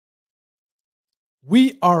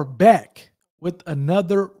We are back with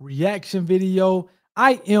another reaction video.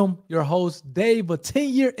 I am your host, Dave, a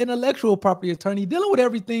 10-year intellectual property attorney dealing with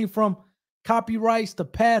everything from copyrights to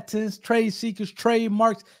patents, trade secrets,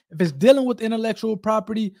 trademarks. If it's dealing with intellectual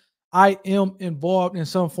property, I am involved in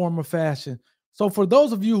some form or fashion. So, for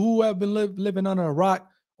those of you who have been living under a rock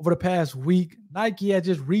over the past week, Nike had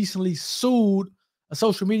just recently sued a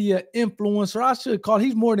social media influencer. I should call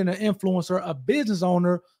he's more than an influencer, a business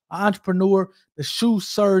owner, an entrepreneur, the shoe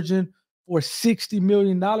surgeon, for $60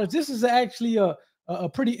 million. This is actually a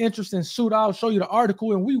pretty interesting suit. I'll show you the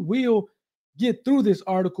article, and we will get through this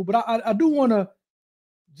article. But I do want to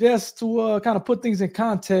just to kind of put things in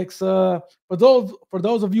context. For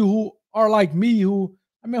those of you who are like me, who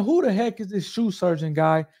the heck is this shoe surgeon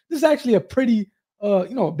guy? This is actually a pretty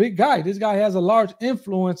a big guy. This guy has a large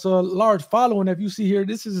influence, a large following. If you see here,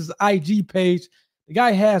 this is his IG page. The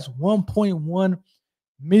guy has 1.1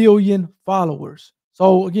 million followers.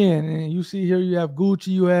 So again, and you see here, you have Gucci,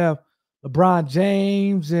 you have LeBron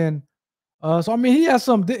James, and so I mean, he has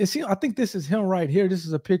some. I think this is him right here. This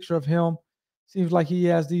is a picture of him. Seems like he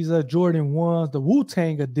has these Jordan ones, the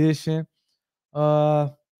Wu-Tang edition. Uh,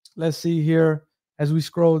 let's see here as we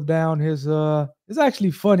scroll down. It's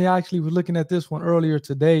actually funny. I actually was looking at this one earlier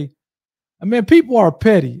today. I mean, people are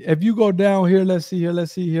petty. If you go down here, let's see here.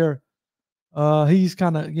 Let's see here. He's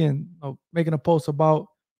kind of again making a post about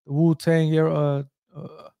the Wu-Tang era,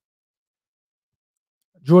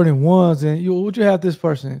 Jordan ones, and would you have this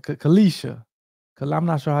person, Kalisha? I'm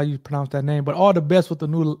not sure how you pronounce that name, but all the best with the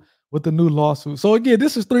new lawsuit. So again,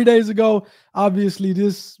 this is 3 days ago. Obviously,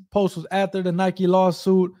 this post was after the Nike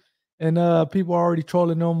lawsuit, and people are already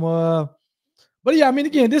trolling them. But yeah, I mean,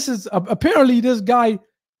 again, this is apparently this guy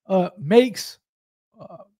makes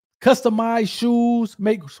customized shoes,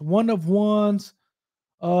 makes one of ones.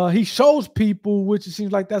 He shows people, which it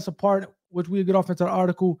seems like that's a part which we'll get off into the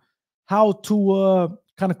article, how to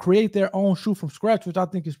kind of create their own shoe from scratch, which I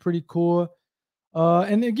think is pretty cool.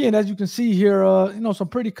 And again, as you can see here, some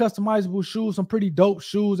pretty customizable shoes, some pretty dope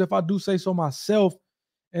shoes, if I do say so myself.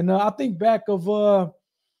 And I think back of,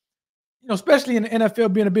 especially in the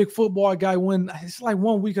NFL, being a big football guy, when it's like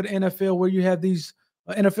 1 week of the NFL where you have these,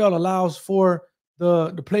 NFL allows for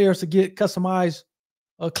the players to get customized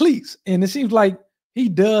cleats. And it seems like he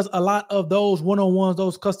does a lot of those one-on-ones,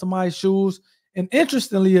 those customized shoes. And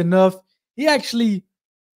interestingly enough, he actually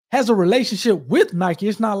has a relationship with Nike.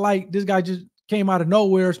 It's not like this guy just came out of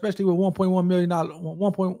nowhere, especially with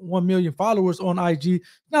 1.1 million followers on IG. It's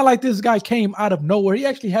not like this guy came out of nowhere. He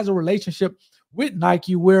actually has a relationship with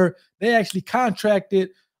Nike where they actually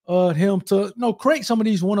contracted him to create some of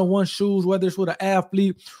these one-on-one shoes, whether it's with an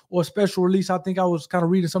athlete or a special release. I think I was kind of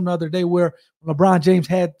reading something the other day where LeBron James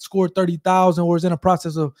had scored 30,000 or was in a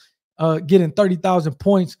process of getting 30,000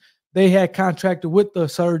 points. They had contracted with the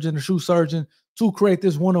shoe surgeon, to create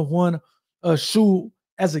this one-on-one shoe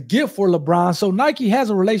as a gift for LeBron. So Nike has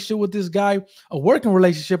a relationship with this guy, a working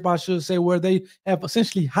relationship, I should say, where they have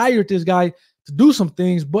essentially hired this guy to do some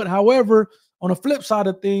things. But however, on the flip side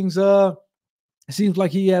of things, it seems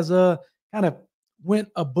like he has kind of went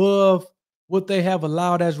above what they have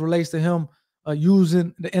allowed as relates to him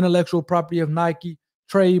using the intellectual property of Nike,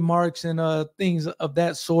 trademarks and things of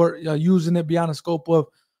that sort, using it beyond the scope of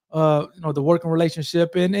the working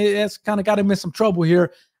relationship. And it's kind of got him in some trouble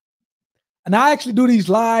here. And I actually do these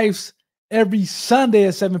lives every Sunday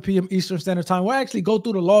at 7 p.m. Eastern Standard Time. We actually go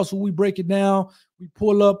through the lawsuit, we break it down, we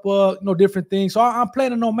pull up different things. So I'm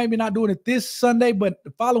planning on maybe not doing it this Sunday, but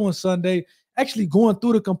the following Sunday, actually going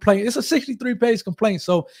through the complaint. It's a 63-page complaint,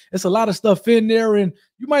 so it's a lot of stuff in there. And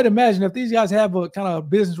you might imagine if these guys have a kind of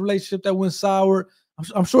business relationship that went sour,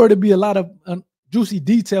 I'm sure there'd be a lot of juicy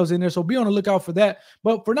details in there. So be on the lookout for that.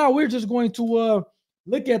 But for now, we're just going to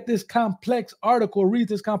look at this complex article, read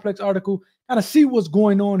this complex article, kind of see what's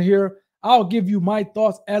going on here. I'll give you my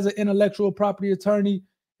thoughts as an intellectual property attorney.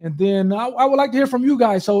 And then I would like to hear from you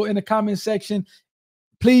guys. So in the comment section,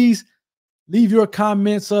 please leave your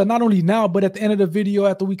comments, not only now, but at the end of the video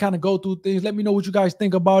after we kind of go through things. Let me know what you guys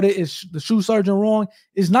think about it. Is the shoe surgeon wrong?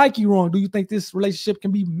 Is Nike wrong? Do you think this relationship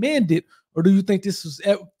can be mended? Or do you think this is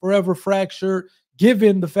forever fractured,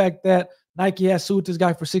 given the fact that Nike has sued this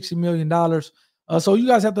guy for $60 million? So you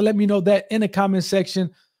guys have to let me know that in the comment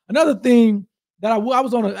section. Another thing that I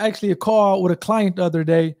was on actually a call with a client the other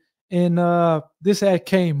day, and this had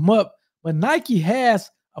came up, but Nike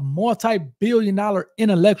has a multi-billion-dollar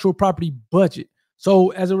intellectual property budget.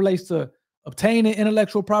 So as it relates to obtaining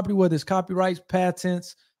intellectual property, whether it's copyrights,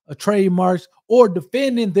 patents, trademarks, or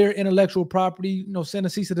defending their intellectual property, sending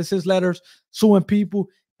cease and desist letters, suing people,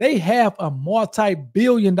 they have a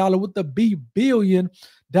multi-billion-dollar with the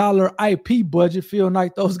billion-dollar IP budget. Phil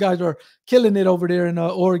Knight, those guys are killing it over there in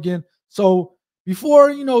Oregon. So before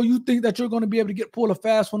you think that you're going to be able to pull a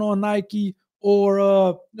fast one on Nike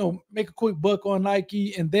or make a quick buck on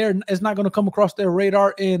Nike, and it's not going to come across their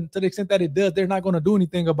radar, and to the extent that it does, they're not going to do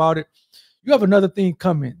anything about it. You have another thing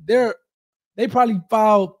coming. They probably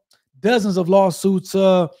filed dozens of lawsuits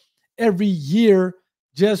every year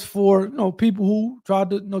just for people who try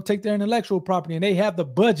to take their intellectual property, and they have the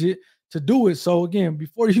budget to do it. So again,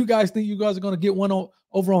 before you guys think you guys are going to get one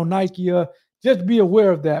over on Nike, just be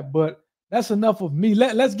aware of that. But that's enough of me.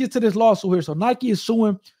 Let's get to this lawsuit here. So Nike is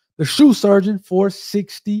suing the shoe surgeon for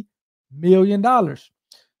 $60 million. And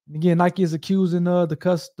again, Nike is accusing the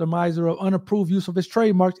customizer of unapproved use of his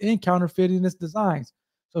trademarks and counterfeiting its designs.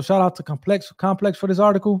 So shout out to Complex for this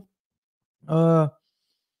article.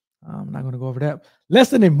 I'm not going to go over that.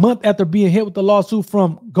 Less than a month after being hit with the lawsuit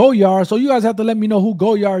from Goyard. So you guys have to let me know who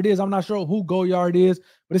Goyard is. I'm not sure who Goyard is,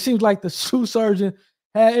 but it seems like the shoe surgeon,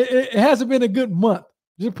 it hasn't been a good month.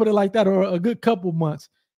 Just put it like that, or a good couple months.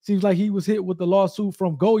 Seems like he was hit with the lawsuit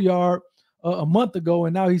from Goyard a month ago,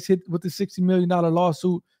 and now he's hit with the $60 million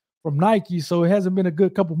lawsuit from Nike. So it hasn't been a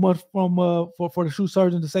good couple months from for the shoe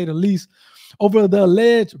surgeon, to say the least, over the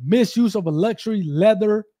alleged misuse of a luxury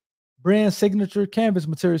leather brand signature canvas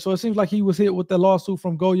material. So it seems like he was hit with the lawsuit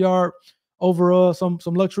from Goyard over some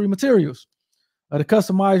luxury materials. The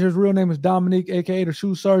customizer's real name is Dominic, aka the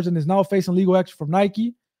shoe surgeon, is now facing legal action from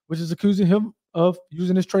Nike, which is accusing him of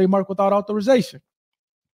using his trademark without authorization.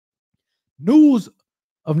 News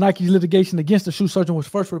of Nike's litigation against the shoe surgeon was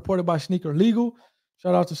first reported by Sneaker Legal.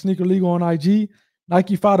 Shout out to Sneaker Legal on IG.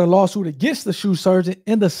 Nike filed a lawsuit against the shoe surgeon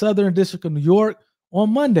in the Southern District of New York on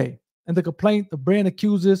Monday. In the complaint, the brand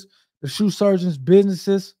accuses the shoe surgeon's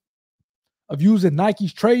businesses of using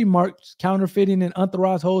Nike's trademarks, counterfeiting, and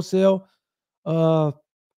unauthorized wholesale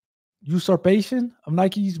usurpation of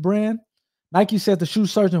Nike's brand. Nike said the shoe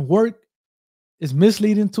surgeon's work is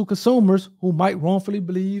misleading to consumers who might wrongfully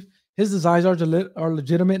believe his designs are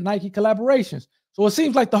legitimate Nike collaborations. So it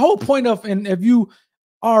seems like the whole point of, and if you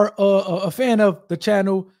are a fan of the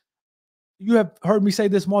channel, you have heard me say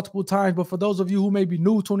this multiple times, but for those of you who may be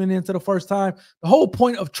new tuning in to the first time, the whole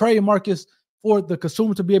point of trademark is for the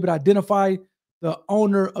consumer to be able to identify the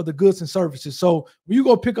owner of the goods and services. So when you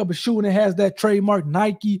go pick up a shoe and it has that trademark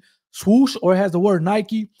Nike swoosh, or it has the word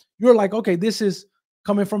Nike, you're like, okay, this is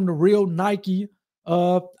coming from the real Nike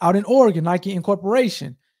out in Oregon, Nike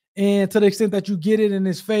Incorporation. And to the extent that you get it and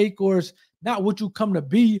it's fake or it's not what you come to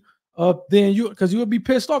be, then because you would be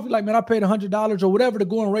pissed off. You're like, man, I paid $100 or whatever the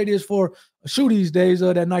going rate is for a shoe these days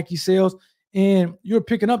that Nike sells, and you're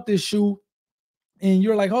picking up this shoe and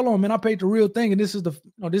you're like, hold on, man, I paid the real thing, and this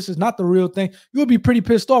is not the real thing. You'll be pretty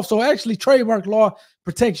pissed off. So actually, trademark law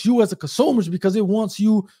protects you as a consumer because it wants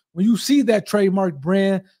you, when you see that trademark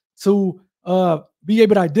brand, to be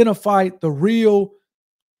able to identify the real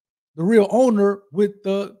owner with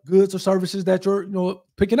the goods or services that you're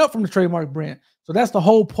picking up from the trademark brand. So that's the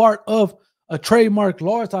whole part of a trademark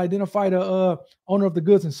law, is to identify the owner of the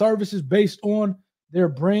goods and services based on their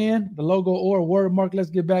brand, the logo, or word mark.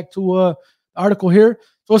 Let's get back to the article here.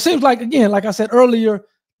 So it seems like, again, like I said earlier,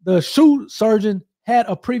 the shoe surgeon had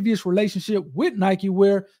a previous relationship with Nike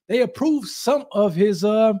where they approved some of his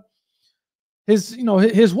work.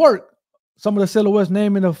 Some of the silhouettes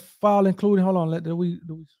named in the file, including, hold on, do we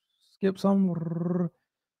skip some?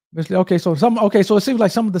 Okay, so it seems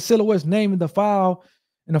like some of the silhouettes named in the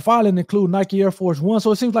filing include Nike Air Force One.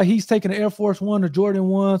 So it seems like he's taking the Air Force One, the Jordan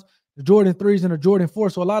Ones, the Jordan 3s, and the Jordan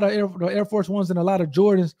 4s. So a lot of the Air Force Ones and a lot of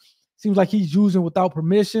Jordans seems like he's using without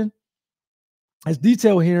permission. As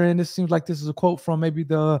detailed herein, this seems like this is a quote from maybe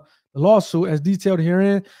the lawsuit. As detailed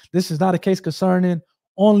herein, this is not a case concerning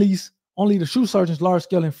only the shoe surgeon's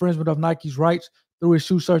large-scale infringement of Nike's rights through his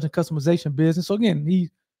shoe surgeon customization business. So again, he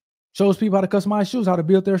shows people how to customize shoes, how to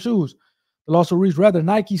build their shoes. The lawsuit reads, rather,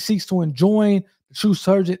 Nike seeks to enjoin the shoe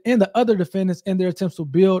surgeon and the other defendants in their attempts to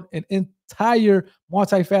build an entire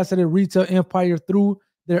multifaceted retail empire through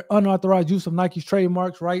their unauthorized use of Nike's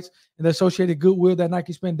trademarks, rights, and the associated goodwill that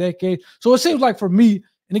Nike spent decades. So it seems like for me,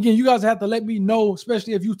 and again, you guys have to let me know,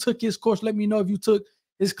 especially if you took his course, let me know if you took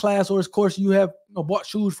his class or his course, you have bought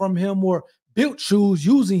shoes from him or built shoes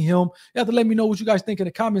using him. You have to let me know what you guys think in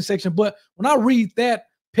the comment section. But when I read that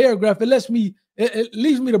paragraph, it leads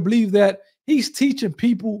me to believe that he's teaching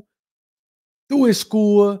people through his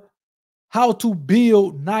school how to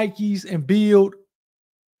build Nikes and build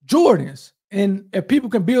Jordans. And if people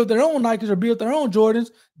can build their own Nikes or build their own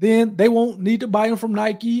Jordans, then they won't need to buy them from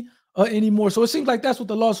Nike anymore. So it seems like that's what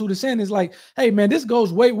the lawsuit is saying, is like, hey, man, this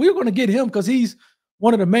goes way. We're going to get him because he's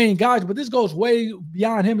one of the main guys, but this goes way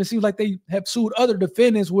beyond him. It seems like they have sued other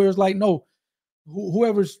defendants where it's like, no,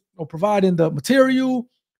 whoever's providing the material,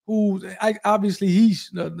 obviously he's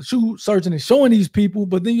the shoe surgeon is showing these people,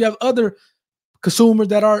 but then you have other consumers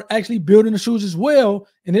that are actually building the shoes as well,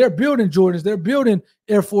 and they're building Jordans, they're building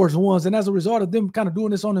Air Force Ones, and as a result of them kind of doing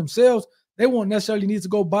this on themselves, they won't necessarily need to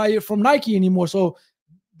go buy it from Nike anymore. So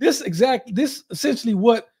this essentially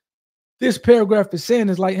what this paragraph is saying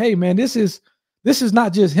is like, hey man, this is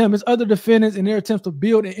not just him, it's other defendants in their attempts to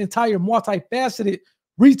build an entire multifaceted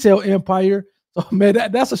retail empire. So man,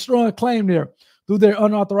 that's a strong claim there through their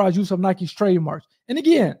unauthorized use of Nike's trademarks. And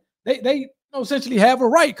again, they essentially have a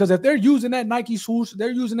right, because if they're using that Nike swoosh, they're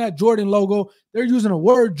using that Jordan logo, they're using the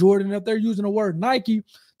word Jordan, if they're using the word Nike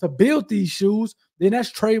to build these shoes, then that's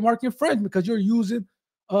trademark infringement, because you're using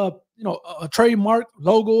a trademark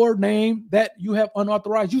logo or name that you have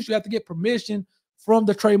unauthorized use. You have to get permission from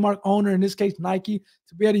the trademark owner, in this case Nike,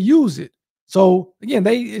 to be able to use it. So again,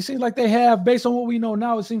 it seems like they have, based on what we know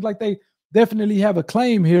now, it seems like they definitely have a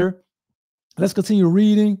claim here. Let's continue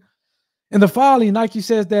reading. In the filing, Nike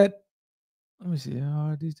says that, let me see.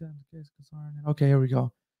 Okay, here we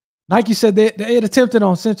go. Nike said they had attempted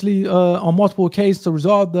on multiple occasions to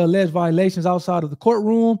resolve the alleged violations outside of the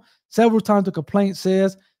courtroom. Several times the complaint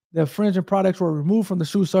says the infringing products were removed from the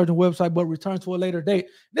shoe surgeon website but returned to a later date.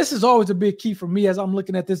 This is always a big key for me as I'm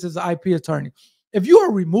looking at this as an IP attorney. If you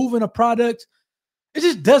are removing a product, it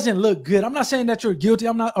just doesn't look good. I'm not saying that you're guilty,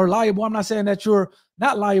 or liable. I'm not saying that you're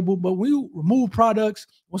not liable, but when you remove products,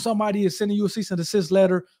 when somebody is sending you a cease and desist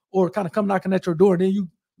letter or kind of come knocking at your door, and then you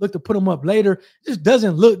look to put them up later, it just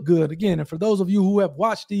doesn't look good. Again, and for those of you who have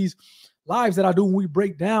watched these lives that I do when we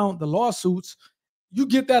break down the lawsuits, you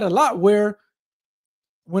get that a lot, where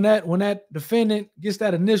when that defendant gets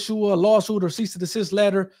that initial lawsuit or cease and desist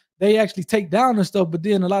letter, they actually take down the stuff, but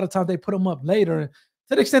then a lot of times they put them up later. And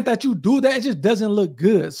to the extent that you do that, it just doesn't look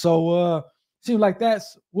good. So it seems like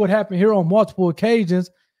that's what happened here on multiple occasions.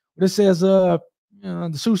 It says the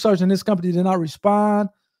shoe surgeon in this company did not respond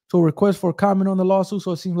to a request for a comment on the lawsuit.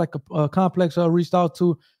 So it seems like a complex reached out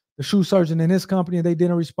to the shoe surgeon in this company and they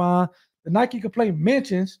didn't respond. The Nike complaint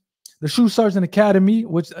mentions the Shoe Surgeon Academy,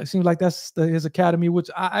 which seems like that's his academy, which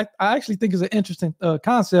I actually think is an interesting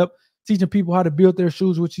concept, teaching people how to build their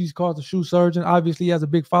shoes, which he's called the Shoe Surgeon. Obviously, he has a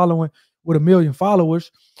big following with 1 million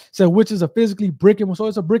followers. So, which is a physically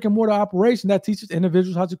it's a brick and mortar operation that teaches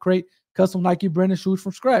individuals how to create custom Nike branded shoes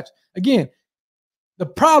from scratch. Again, the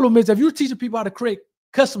problem is if you're teaching people how to create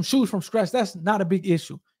custom shoes from scratch, that's not a big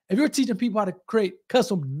issue. If you're teaching people how to create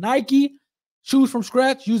custom Nike shoes from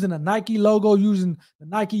scratch, using a Nike logo, using the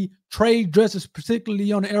Nike trade dresses,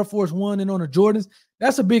 particularly on the Air Force One and on the Jordans,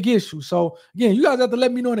 that's a big issue. So again, you guys have to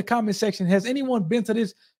let me know in the comment section, has anyone been to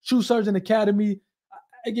this Shoe Surgeon Academy?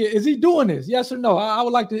 Again, is he doing this? Yes or no? I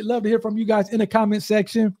would love to hear from you guys in the comment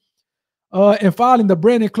section. And filing, the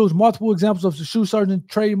brand includes multiple examples of the Shoe Surgeon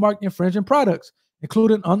trademark infringing products,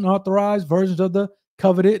 including unauthorized versions of the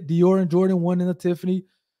coveted Dior and Jordan 1 and the Tiffany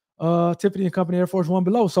and Company Air Force One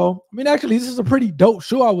below. So, I mean, actually, this is a pretty dope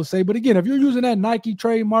shoe, I would say. But again, if you're using that Nike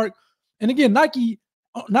trademark, and again, Nike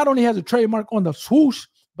not only has a trademark on the swoosh,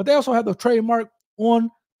 but they also have the trademark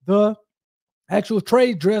on the actual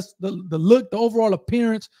trade dress, the look, the overall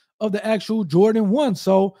appearance of the actual Jordan 1.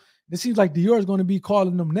 So it seems like Dior is going to be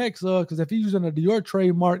calling them next, because if he's using a Dior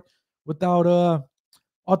trademark without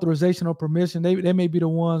authorization or permission, they may be the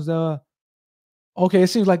ones. Okay, it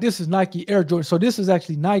seems like this is Nike Air Jordan. So this is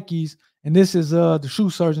actually Nike's, and this is the Shoe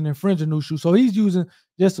Surgeon infringing new shoe. So he's using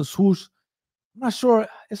just a swoosh. I'm not sure.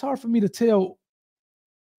 It's hard for me to tell.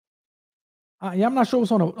 I'm not sure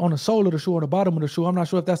what's on the sole of the shoe or the bottom of the shoe. I'm not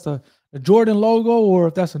sure if that's the Jordan logo or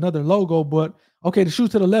if that's another logo. But okay, the shoe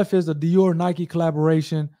to the left is the Dior Nike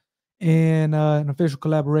collaboration and an official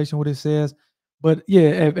collaboration, what it says. But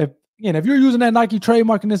yeah, if you're using that Nike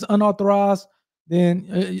trademark and it's unauthorized,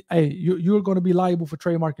 then hey, you're going to be liable for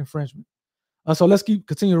trademark infringement. So let's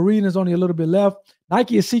continue reading. There's only a little bit left.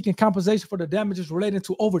 Nike is seeking compensation for the damages related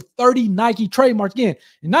to over 30 Nike trademarks. Again,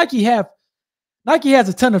 Nike has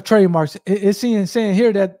a ton of trademarks. It's saying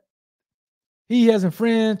here that he has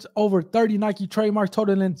infringed over 30 Nike trademarks,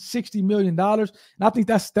 totaling $60 million. And I think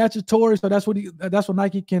that's statutory. So that's what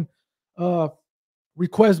Nike can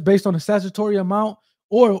request based on the statutory amount,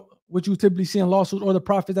 or what you typically see in lawsuits, or the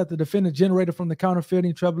profit that the defendant generated from the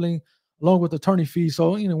counterfeiting, trebling, along with attorney fees.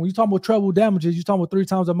 So, when you talk about treble damages, you're talking about 3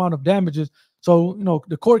 times the amount of damages. So,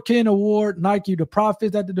 the court can award Nike the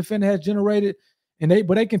profit that the defendant has generated,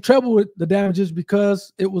 but they can treble the damages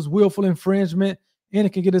because it was willful infringement, and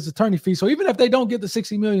it can get his attorney fee. So even if they don't get the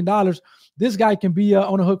 $60 million, this guy can be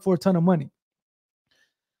on the hook for a ton of money.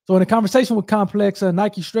 So in a conversation with Complex,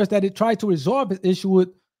 Nike stressed that it tried to resolve its issue with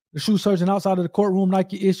the shoe surgeon outside of the courtroom.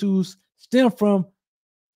 Nike issues stem from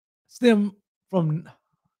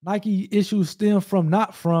Nike issues stem from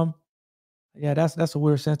not from. Yeah, that's a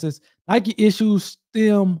weird sentence. Nike issues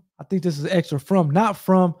stem, I think this is extra, from not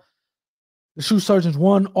from the shoe surgeon's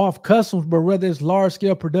one-off customs, but rather its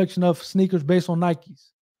large-scale production of sneakers based on Nikes.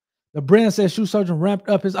 The brand says shoe surgeon ramped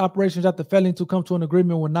up his operations after failing to come to an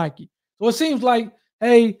agreement with Nike. So it seems like,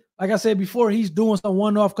 hey, like I said before, he's doing some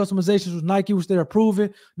one-off customizations with Nike, which they're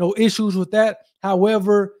approving. No issues with that.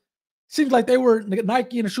 However, seems like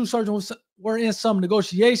Nike and the shoe surgeon were in some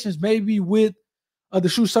negotiations, maybe with the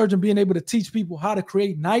shoe surgeon being able to teach people how to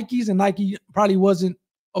create Nikes, and Nike probably wasn't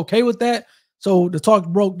okay with that. So the talk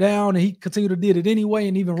broke down, and he continued to did it anyway,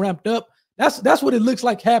 and even ramped up. That's what it looks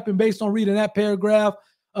like happened based on reading that paragraph.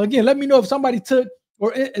 Again, let me know if somebody took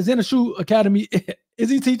or is in a shoe academy. Is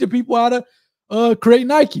he teaching people how to create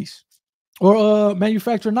Nikes or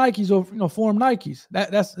manufacture Nikes or form Nikes?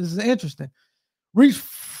 This is interesting. Reach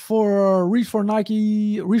for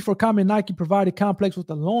comment. Nike provided Complex with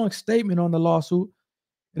a long statement on the lawsuit.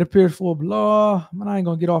 It appears for blah. Man, I ain't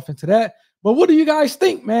gonna get off into that. But what do you guys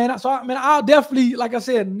think, man? So I mean, I'll definitely, like I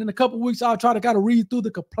said, in a couple of weeks, I'll try to kind of read through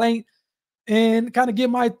the complaint and kind of get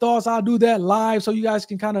my thoughts. I'll do that live so you guys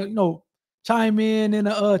can kind of chime in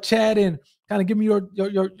a chat and kind of give me your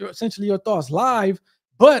essentially your thoughts live.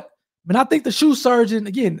 But I mean, I think the shoe surgeon,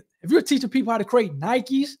 again, if you're teaching people how to create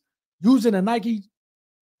Nikes using a Nike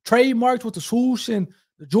trademarks with the swoosh and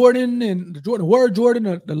the Jordan and the word Jordan,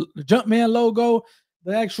 the Jumpman logo,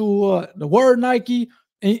 the actual the word Nike,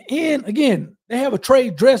 and again, they have a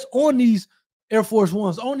trade dress on these Air Force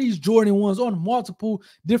Ones, on these Jordan ones, on multiple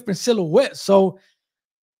different silhouettes. So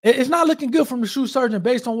it's not looking good from the shoe surgeon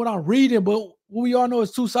based on what I'm reading, but what we all know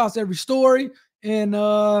is two sides to every story. And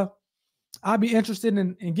I'd be interested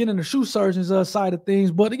in getting the shoe surgeon's side of things.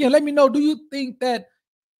 But again, let me know, do you think that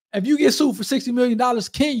if you get sued for $60 million,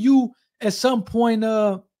 can you at some point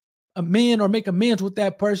amend or make amends with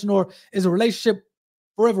that person, or is a relationship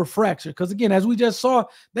forever fractured? Because again, as we just saw,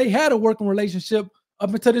 they had a working relationship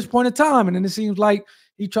up until this point in time, and then it seems like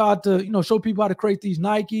he tried to show people how to create these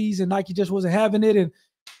Nikes, and Nike just wasn't having it, and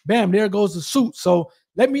bam, there goes the suit. So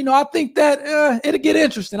let me know. I think that it'll get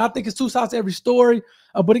interesting. I think it's two sides to every story.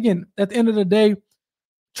 But again, at the end of the day,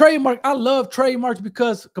 trademark, I love trademarks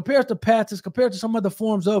because compared to patents, compared to some other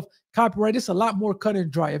forms of copyright, it's a lot more cut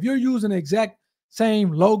and dry. If you're using the exact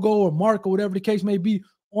same logo or mark or whatever the case may be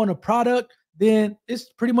on a product, then it's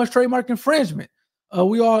pretty much trademark infringement.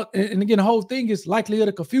 And again, the whole thing is likelihood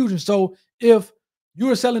of confusion. So if you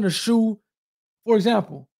were selling a shoe, for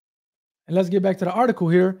example, and let's get back to the article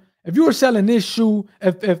here. If you were selling this shoe,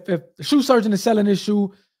 if the shoe surgeon is selling this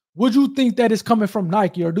shoe, would you think that it's coming from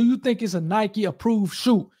Nike, or do you think it's a Nike approved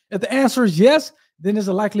shoe? If the answer is yes, then there's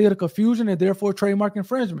a likelihood of confusion and therefore trademark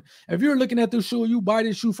infringement. If you're looking at this shoe, you buy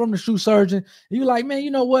this shoe from the shoe surgeon, and you're like, man,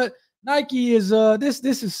 you know what? Nike is this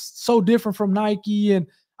is so different from Nike, and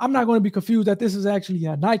I'm not going to be confused that this is actually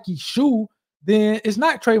a Nike shoe, then it's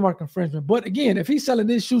not trademark infringement. But again, if he's selling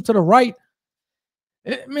this shoe to the right,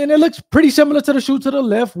 it looks pretty similar to the shoe to the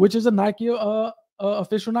left, which is a Nike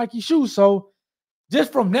official Nike shoe. So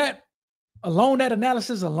just from that alone, that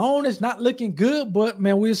analysis alone, is not looking good. But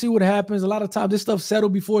man, we'll see what happens. A lot of times this stuff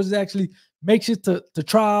settled before it actually makes it to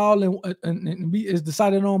trial and is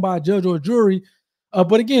decided on by a judge or a jury.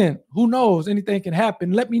 But again, who knows? Anything can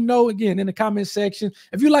happen. Let me know again in the comment section.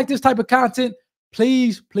 If you like this type of content,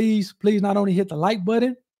 please, please, please not only hit the like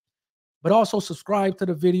button, but also subscribe to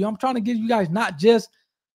the video. I'm trying to give you guys not just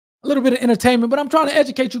a little bit of entertainment, but I'm trying to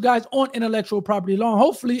educate you guys on intellectual property law.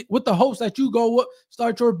 Hopefully with the hopes that you go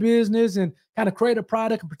start your business and kind of create a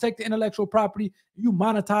product and protect the intellectual property, you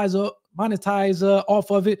monetize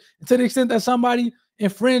off of it. And to the extent that somebody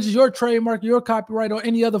infringes your trademark, your copyright, or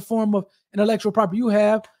any other form of intellectual property you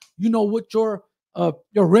have, you know what your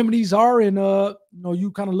remedies are, and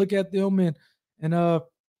you kind of look at them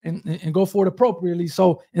and go for it appropriately.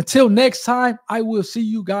 So until next time, I will see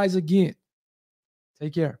you guys again.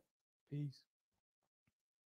 Take care. Peace.